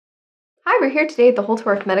Hi, we're here today at the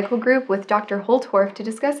Holtorf Medical Group with Dr. Holtorf to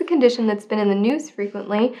discuss a condition that's been in the news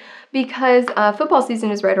frequently because football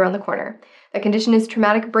season is right around the corner. That condition is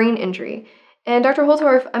traumatic brain injury. And Dr.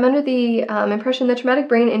 Holtorf, I'm under the impression that traumatic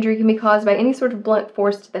brain injury can be caused by any sort of blunt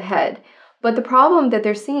force to the head. But the problem that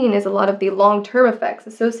they're seeing is a lot of the long-term effects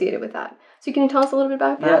associated with that. So can you tell us a little bit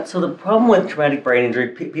about that? Yeah, so the problem with traumatic brain injury,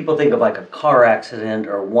 people think of like a car accident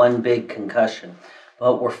or one big concussion.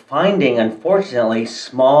 But we're finding, unfortunately,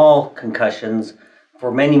 small concussions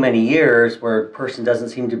for many, many years where a person doesn't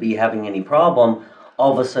seem to be having any problem.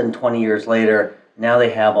 All of a sudden, 20 years later, now they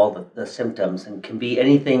have all the symptoms, and can be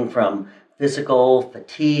anything from physical,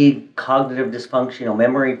 fatigue, cognitive dysfunction,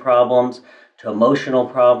 memory problems, to emotional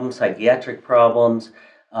problems, psychiatric problems,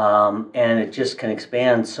 and it just can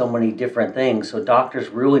expand so many different things. So doctors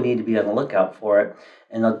really need to be on the lookout for it,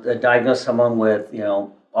 and they'll diagnose someone with,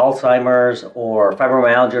 Alzheimer's or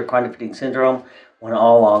fibromyalgia, chronic fatigue syndrome, when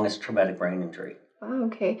all along it's traumatic brain injury. Wow,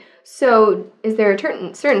 okay. So is there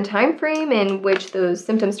a certain time frame in which those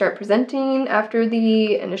symptoms start presenting after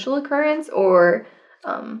the initial occurrence, or?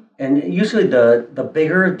 And usually the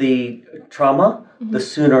bigger the trauma, the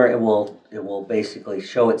sooner it will basically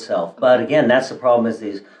show itself. But again, that's the problem, is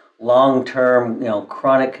these long-term,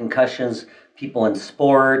 chronic concussions, people in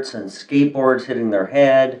sports and skateboards hitting their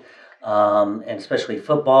head, and especially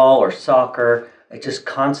football or soccer. It's just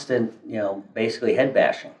constant, basically head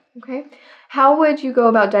bashing. Okay. How would you go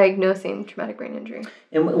about diagnosing traumatic brain injury?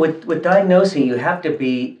 And with diagnosing, you have to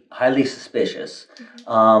be highly suspicious,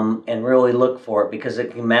 and really look for it, because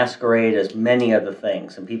it can masquerade as many other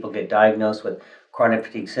things. And people get diagnosed with chronic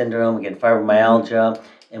fatigue syndrome, again, fibromyalgia,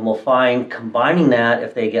 and we'll find combining that,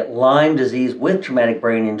 if they get Lyme disease with traumatic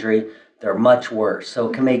brain injury, they're much worse. So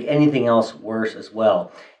it can make anything else worse as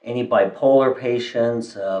well. Any bipolar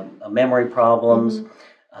patients, memory problems,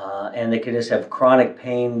 and they can just have chronic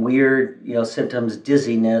pain, weird, symptoms,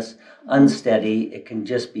 dizziness, unsteady. It can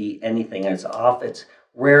just be anything. And it's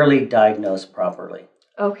rarely diagnosed properly.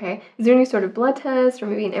 Okay. Is there any sort of blood test or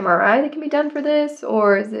maybe an MRI that can be done for this,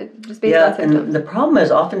 or is it just based on symptoms? And the problem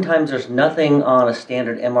is oftentimes there's nothing on a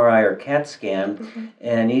standard MRI or CAT scan,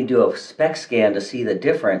 and you do a SPECT scan to see the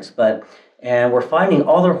difference. And we're finding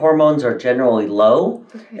all their hormones are generally low,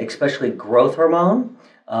 especially growth hormone,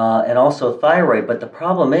 and also thyroid. But the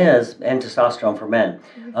problem is, and testosterone for men,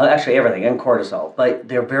 actually everything, and cortisol. But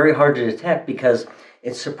they're very hard to detect because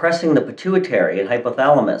it's suppressing the pituitary and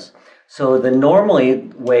hypothalamus. So the normally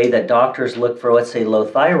way that doctors look for, let's say, low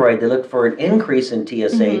thyroid, they look for an increase in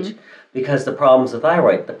TSH because the problem's the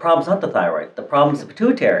thyroid. The problem's not the thyroid. The problem's the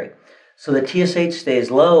pituitary. So the TSH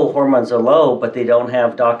stays low, hormones are low, but they don't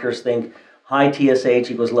have, doctors think high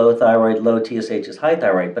TSH equals low thyroid, low TSH is high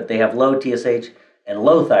thyroid, but they have low TSH and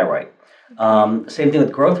low thyroid. Same thing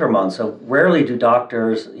with growth hormone. So rarely do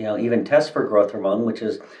doctors, even test for growth hormone, which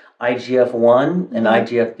is IGF-1 and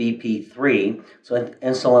IGF-BP3, so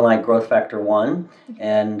insulin-like growth factor 1.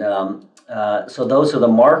 And so those are the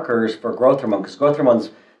markers for growth hormone, because growth hormone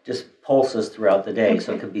just pulses throughout the day,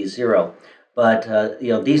 so it could be zero. But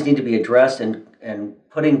these need to be addressed, and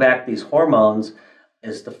putting back these hormones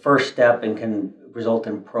is the first step and can result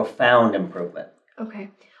in profound improvement. Okay.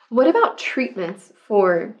 What about treatments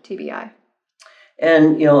for TBI?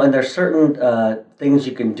 And and there's certain things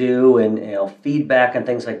you can do, and feedback and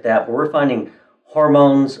things like that. But we're finding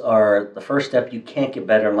hormones are the first step. You can't get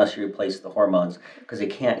better unless you replace the hormones, because they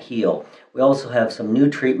can't heal. We also have some new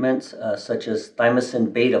treatments such as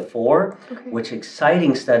thymosin beta-4, which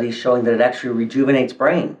exciting studies showing that it actually rejuvenates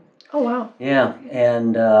brain. Oh, wow. Yeah,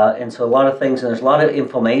 and so a lot of things, and there's a lot of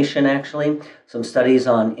inflammation actually. Some studies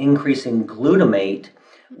on increasing glutamate,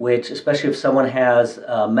 which, especially if someone has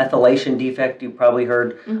a methylation defect, you probably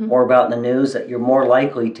heard more about in the news, that you're more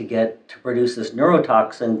likely to produce this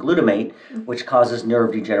neurotoxin glutamate, which causes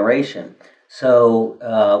nerve degeneration. So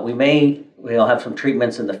we'll have some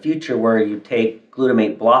treatments in the future where you take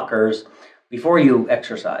glutamate blockers before you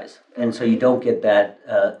exercise, and so you don't get that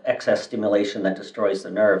excess stimulation that destroys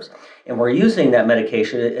the nerves. And we're using that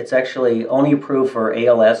medication. It's actually only approved for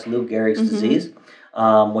ALS, Lou Gehrig's disease,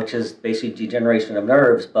 which is basically degeneration of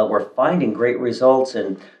nerves, but we're finding great results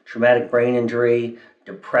in traumatic brain injury,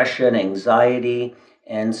 depression, anxiety.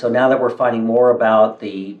 And so now that we're finding more about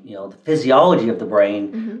the physiology of the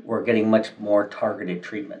brain, we're getting much more targeted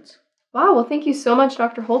treatments. Wow, well, thank you so much,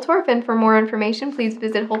 Dr. Holtorf. And for more information, please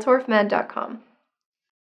visit holtorfmed.com.